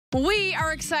We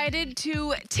are excited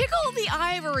to tickle the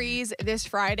ivories this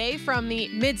Friday from the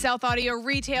Mid-South Audio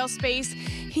retail space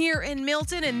here in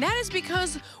Milton, and that is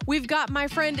because we've got my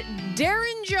friend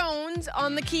Darren Jones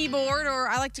on the keyboard, or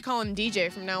I like to call him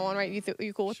DJ from now on, right?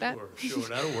 You cool with that? Sure,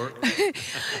 that'll work.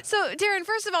 So, Darren,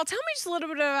 first of all, tell me just a little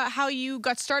bit about how you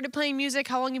got started playing music,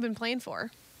 how long you've been playing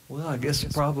for. Well, I guess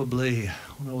probably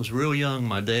when I was real young,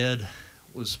 my dad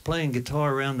was playing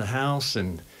guitar around the house,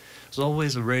 and there's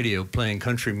always a radio playing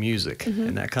country music,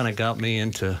 and that kind of got me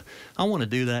into, I want to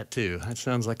do that too. That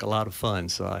sounds like a lot of fun.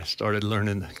 So I started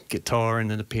learning the guitar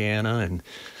and then the piano and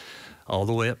all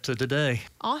the way up to today.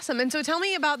 Awesome. And so tell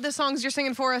me about the songs you're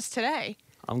singing for us today.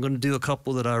 I'm going to do a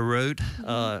couple that I wrote.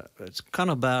 It's kind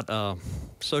of about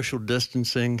social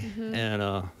distancing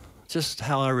and just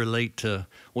how I relate to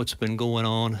what's been going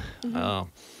on.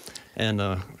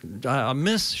 I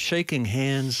miss shaking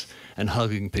hands and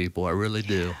hugging people. I really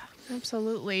do.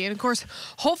 Absolutely. And of course,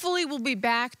 hopefully we'll be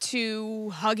back to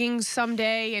hugging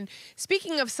someday. And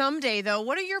speaking of someday, though,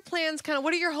 what are your plans,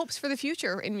 what are your hopes for the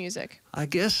future in music? I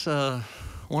guess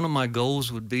one of my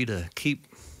goals would be to keep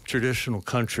traditional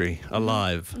country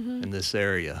alive in this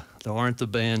area. There aren't the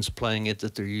bands playing it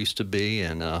that there used to be,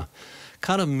 and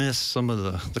kind of miss some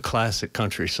of the classic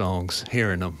country songs,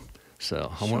 hearing them. So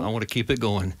I want to keep it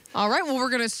going. All right. Well,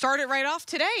 we're going to start it right off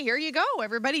today. Here you go,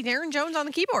 everybody. Darren Jones on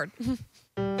the keyboard.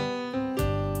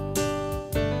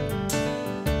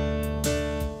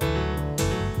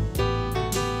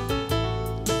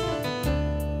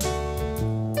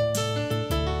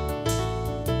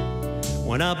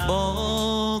 When I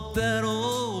bought that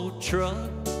old truck,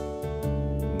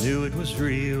 knew it was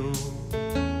real.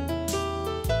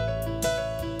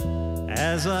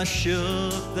 As I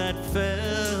shook that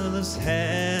fella's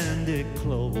hand, it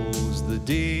closed the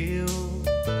deal.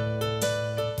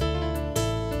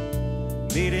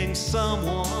 Meeting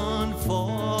someone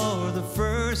for the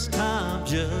first time,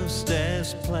 just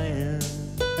as planned.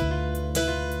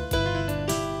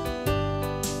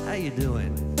 How you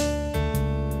doing?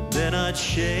 Then I'd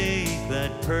shake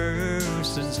that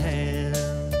person's hand.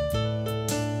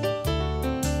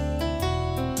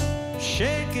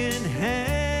 Shaking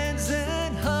hands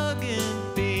and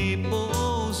hugging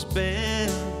people's been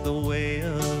the way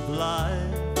of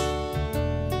life.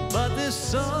 But this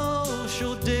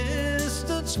social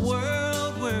distance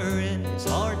world we're in, it's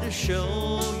hard to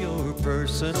show your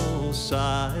personal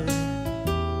side.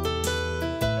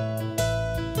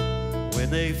 When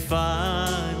they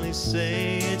finally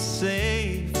say it's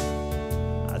safe,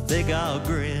 I think I'll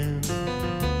grin.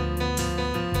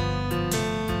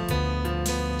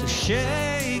 To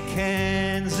shake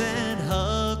hands and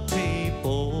hug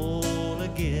people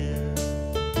again.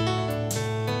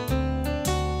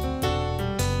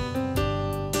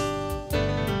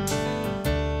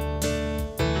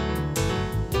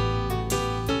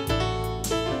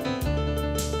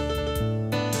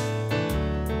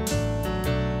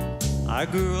 I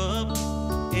grew up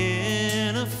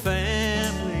in a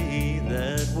family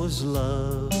that was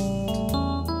loved.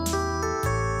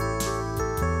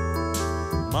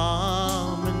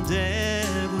 Mom and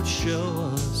Dad would show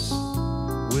us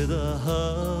with a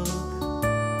hug.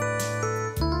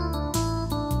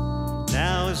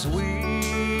 Now as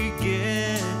we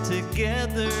get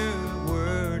together,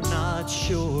 we're not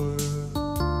sure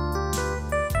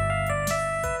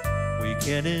we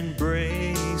can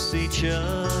embrace each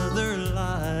other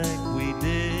like we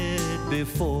did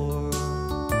before.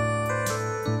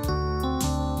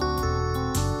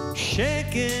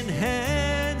 Shaking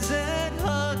hands and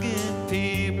hugging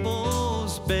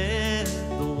people's been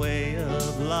the way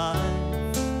of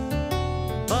life.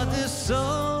 But this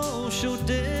social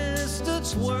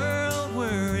distance world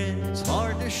we're in, it's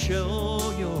hard to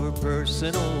show your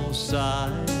personal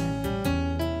side.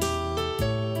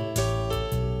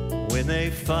 When they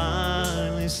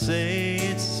finally say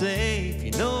it's safe,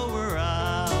 you know where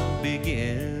I'll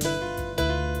begin.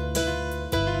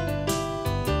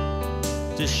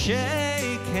 To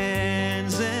shake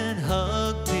hands and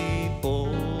hug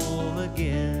people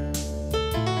again.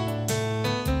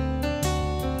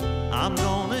 I'm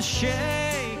gonna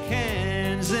shake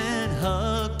hands and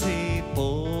hug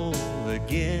people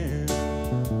again.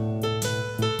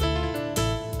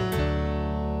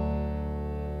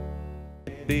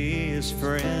 Be as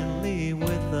friendly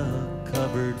with a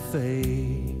covered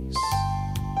face.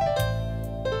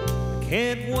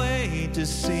 Can't wait to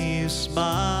see you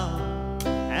smile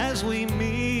as we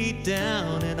meet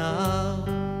down and out.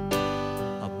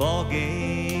 A ball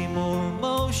game or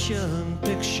motion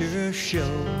picture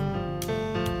show.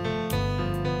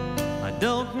 I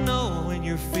don't know when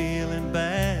you're feeling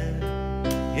bad,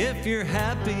 if you're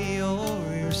happy or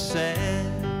you're sad.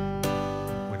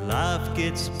 life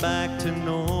gets back to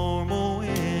normal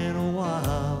in a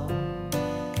while.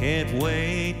 Can't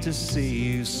wait to see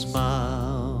you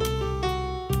smile.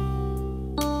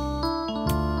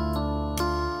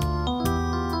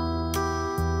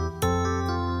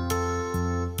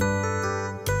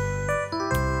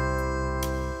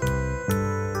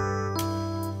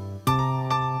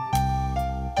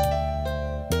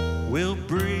 We'll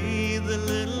breathe a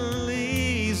little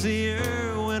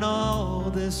easier when all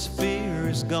this fear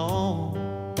is gone,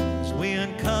 as we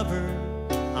uncover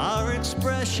our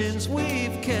expressions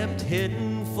we've kept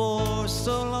hidden for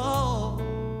so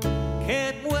long.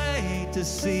 Can't wait to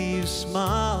see you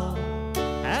smile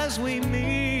as we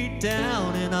meet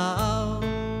down and out,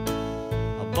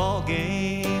 a ball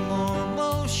game or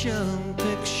motion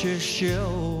picture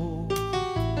show.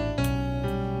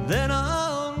 Then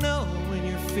I'll know when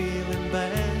you're feeling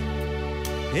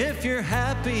bad, if you're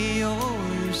happy or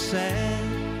you're sad.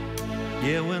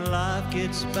 Yeah, when life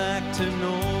gets back to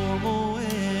normal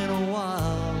in a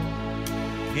while,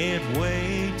 can't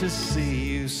wait to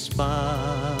see you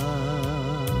smile.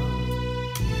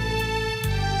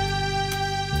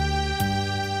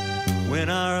 When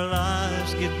our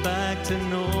lives get back to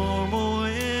normal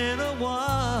in a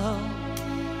while,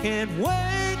 can't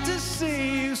wait